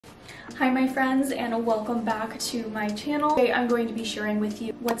Hi my friends, and welcome back to my channel. Today I'm going to be sharing with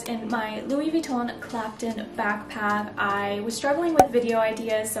you what's in my Louis Vuitton Clapton backpack. I was struggling with video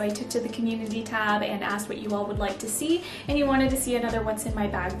ideas, so I took to the community tab and asked what you all would like to see, and you wanted to see another what's in my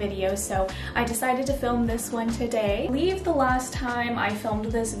bag video, so I decided to film this one today. I believe the last time I filmed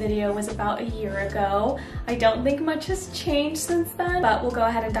this video was about a year ago. I don't think much has changed since then, but we'll go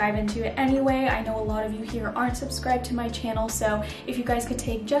ahead and dive into it anyway. I know a lot of you here aren't subscribed to my channel, so if you guys could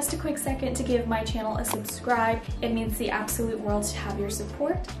take just a quick second to give my channel a subscribe, it means the absolute world to have your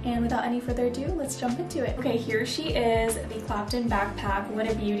support. And without any further ado, let's jump into it. Okay, here she is, the Clapton backpack.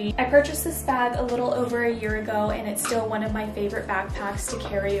 What a beauty. I purchased this bag a little over a year ago, and it's still one of my favorite backpacks to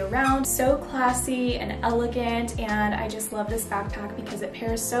carry around. So classy and elegant, and I just love this backpack because it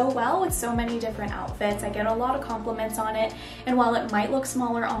pairs so well with so many different outfits. I get a lot of compliments on it, and while it might look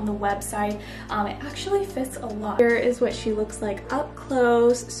smaller on the website, it actually fits a lot. Here is what she looks like up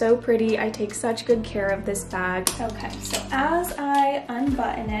close. So pretty. I take such good care of this bag. Okay, so as I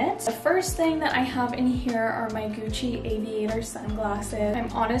unbutton it, the first thing that I have in here are my Gucci aviator sunglasses. I'm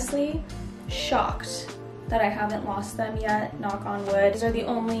honestly shocked that I haven't lost them yet, knock on wood. These are the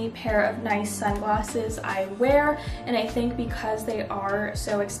only pair of nice sunglasses I wear, and I think because they are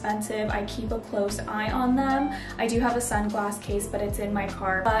so expensive, I keep a close eye on them. I do have a sunglass case, but it's in my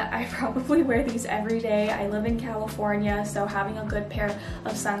car, but I probably wear these every day. I live in California, so having a good pair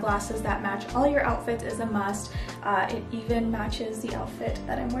of sunglasses that match all your outfits is a must. It even matches the outfit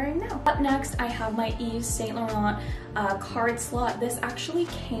that I'm wearing now. Up next, I have my Yves Saint Laurent card slot. This actually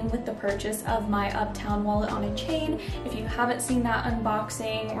came with the purchase of my Uptown wallet on a chain. If you haven't seen that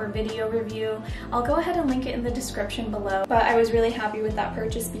unboxing or video review, I'll go ahead and link it in the description below. But I was really happy with that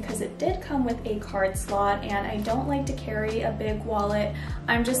purchase because it did come with a card slot, and I don't like to carry a big wallet.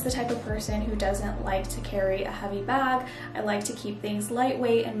 I'm just the type of person who doesn't like to carry a heavy bag. I like to keep things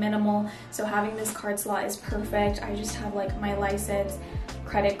lightweight and minimal, so having this card slot is perfect. I just have like my license,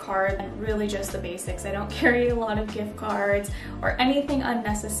 credit card, and really just the basics. I don't carry a lot of gift cards or anything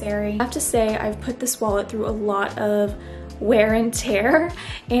unnecessary. I have to say, I've put this wallet through a lot of wear and tear,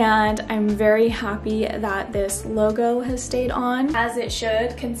 and I'm very happy that this logo has stayed on, as it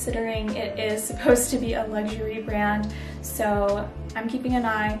should, considering it is supposed to be a luxury brand. So I'm keeping an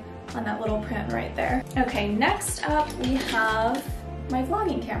eye on that little print right there. Okay, next up we have my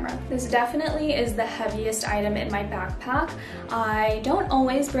vlogging camera. This definitely is the heaviest item in my backpack. I don't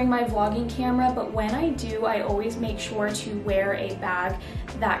always bring my vlogging camera, but when I do, I always make sure to wear a bag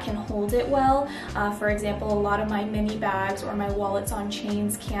that can hold it well. For example, a lot of my mini bags or my wallets on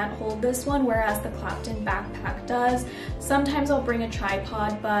chains can't hold this one, whereas the Clapton backpack does. Sometimes I'll bring a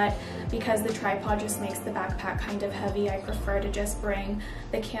tripod, but because the tripod just makes the backpack kind of heavy, I prefer to just bring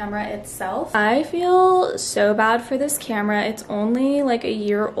the camera itself. I feel so bad for this camera. It's only like a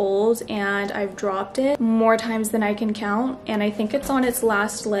year old, and I've dropped it more times than I can count, and I think it's on its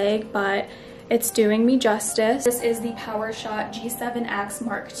last leg, but it's doing me justice. This is the PowerShot G7X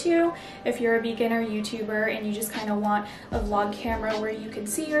Mark II. If you're a beginner YouTuber and you just kind of want a vlog camera where you can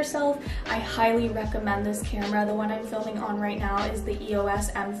see yourself, I highly recommend this camera. The one I'm filming on right now is the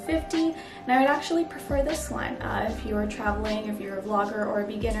EOS M50, and I would actually prefer this one. If you're traveling, if you're a vlogger or a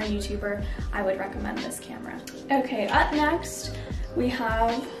beginner YouTuber, I would recommend this camera. Okay, up next, we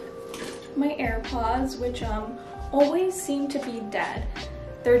have my AirPods, which always seem to be dead.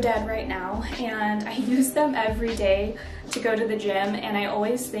 They're dead right now, and I use them every day to go to the gym, and I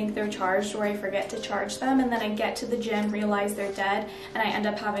always think they're charged or I forget to charge them, and then I get to the gym, realize they're dead, and I end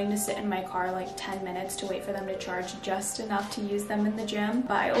up having to sit in my car like 10 minutes to wait for them to charge just enough to use them in the gym.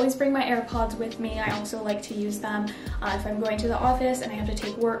 But I always bring my AirPods with me. I also like to use them if I'm going to the office and I have to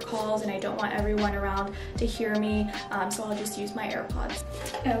take work calls and I don't want everyone around to hear me, so I'll just use my AirPods.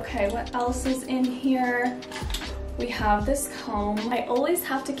 Okay, what else is in here? We have this comb. I always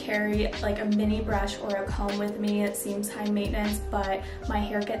have to carry like a mini brush or a comb with me. It seems high maintenance, but my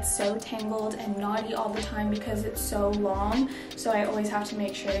hair gets so tangled and knotty all the time because it's so long. So I always have to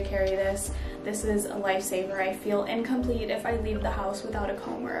make sure to carry this. This is a lifesaver. I feel incomplete if I leave the house without a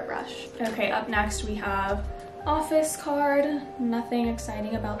comb or a brush. Okay, up next we have office card. Nothing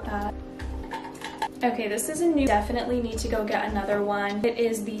exciting about that. Okay, this is a new, definitely need to go get another one. It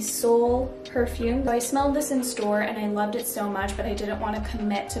is the Soul perfume. So I smelled this in store and I loved it so much, but I didn't want to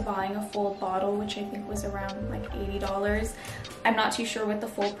commit to buying a full bottle, which I think was around like $80. I'm not too sure what the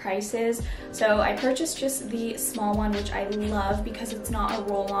full price is, so I purchased just the small one, which I love because it's not a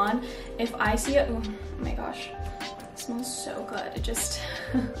roll-on. If I see it, oh my gosh, it smells so good. It just,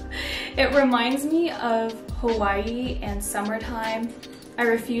 it reminds me of Hawaii and summertime. I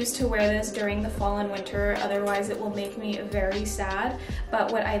refuse to wear this during the fall and winter, otherwise it will make me very sad.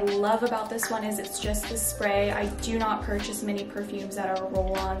 But what I love about this one is it's just the spray. I do not purchase many perfumes that are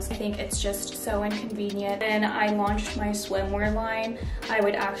roll-ons. I think it's just so inconvenient. When I launched my swimwear line, I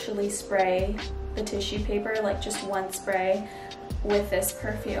would actually spray the tissue paper, like just one spray, with this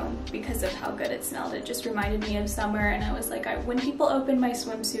perfume because of how good it smelled. It just reminded me of summer, and I was like, when people open my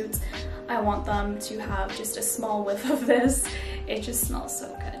swimsuits, I want them to have just a small whiff of this. It just smells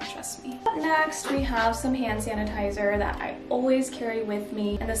so good, trust me. Next, we have some hand sanitizer that I always carry with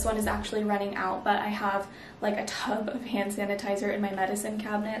me, and this one is actually running out, but I have like a tub of hand sanitizer in my medicine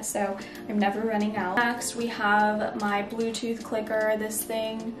cabinet, so I'm never running out. Next, we have my Bluetooth clicker. This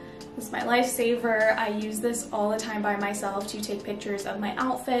thing is my lifesaver. I use this all the time by myself to take pictures of my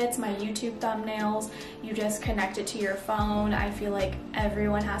outfits, my YouTube thumbnails. You just connect it to your phone. I feel like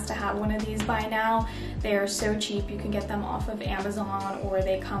everyone has to have one of these by now. They are so cheap. You can get them off of Amazon, or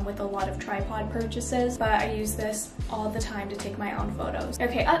they come with a lot of tripod purchases, but I use this all the time to take my own photos.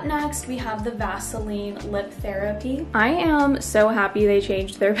 Okay, up next we have the Vaseline Lip Therapy. I am so happy they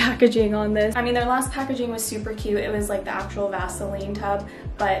changed their packaging on this. I mean, their last packaging was super cute. It was like the actual Vaseline tub,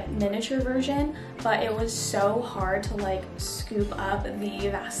 but miniature version, but it was so hard to like scoop up the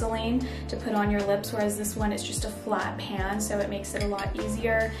Vaseline to put on your lips, whereas this one is just a flat pan, so it makes it a lot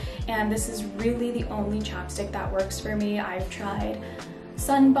easier. And this is really the only chapstick that works for me. I've tried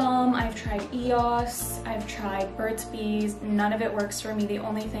Sunbum, I've tried EOS, I've tried Burt's Bees. None of it works for me. The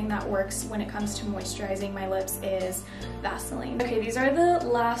only thing that works when it comes to moisturizing my lips is Vaseline. Okay, these are the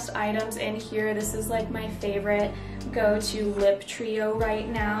last items in here. This is like my favorite go-to lip trio right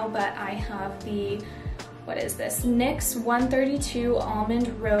now, but I have the, what is this? NYX 132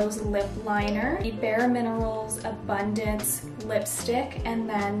 Almond Rose Lip Liner, the Bare Minerals Abundance Lipstick, and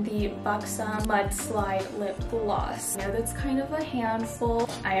then the Buxom Mudslide Lip Gloss. I know that's kind of a handful.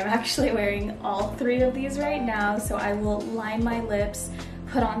 I am actually wearing all three of these right now, so I will line my lips,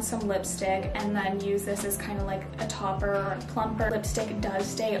 put on some lipstick, and then use this as kind of like a topper or a plumper. Lipstick does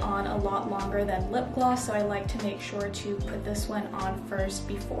stay on a lot longer than lip gloss, so I like to make sure to put this one on first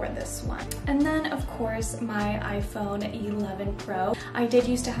before this one. And then of course my iPhone 11 Pro. I did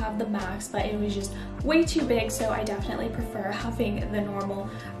used to have the Max, but it was just way too big, so I definitely prefer having the normal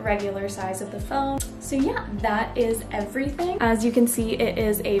regular size of the phone. So yeah, that is everything. As you can see, it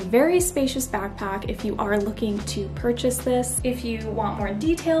is a very spacious backpack if you are looking to purchase this. If you want more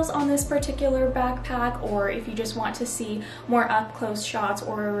details on this particular backpack, or if you just want to see more up-close shots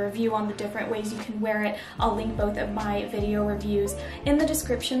or a review on the different ways you can wear it, I'll link both of my video reviews in the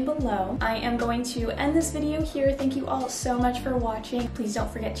description below. I am going to end this video here. Thank you all so much for watching. Please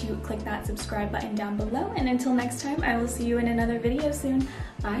don't forget to click that subscribe button down below, and until next time, I will see you in another video soon.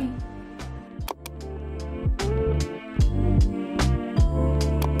 Bye!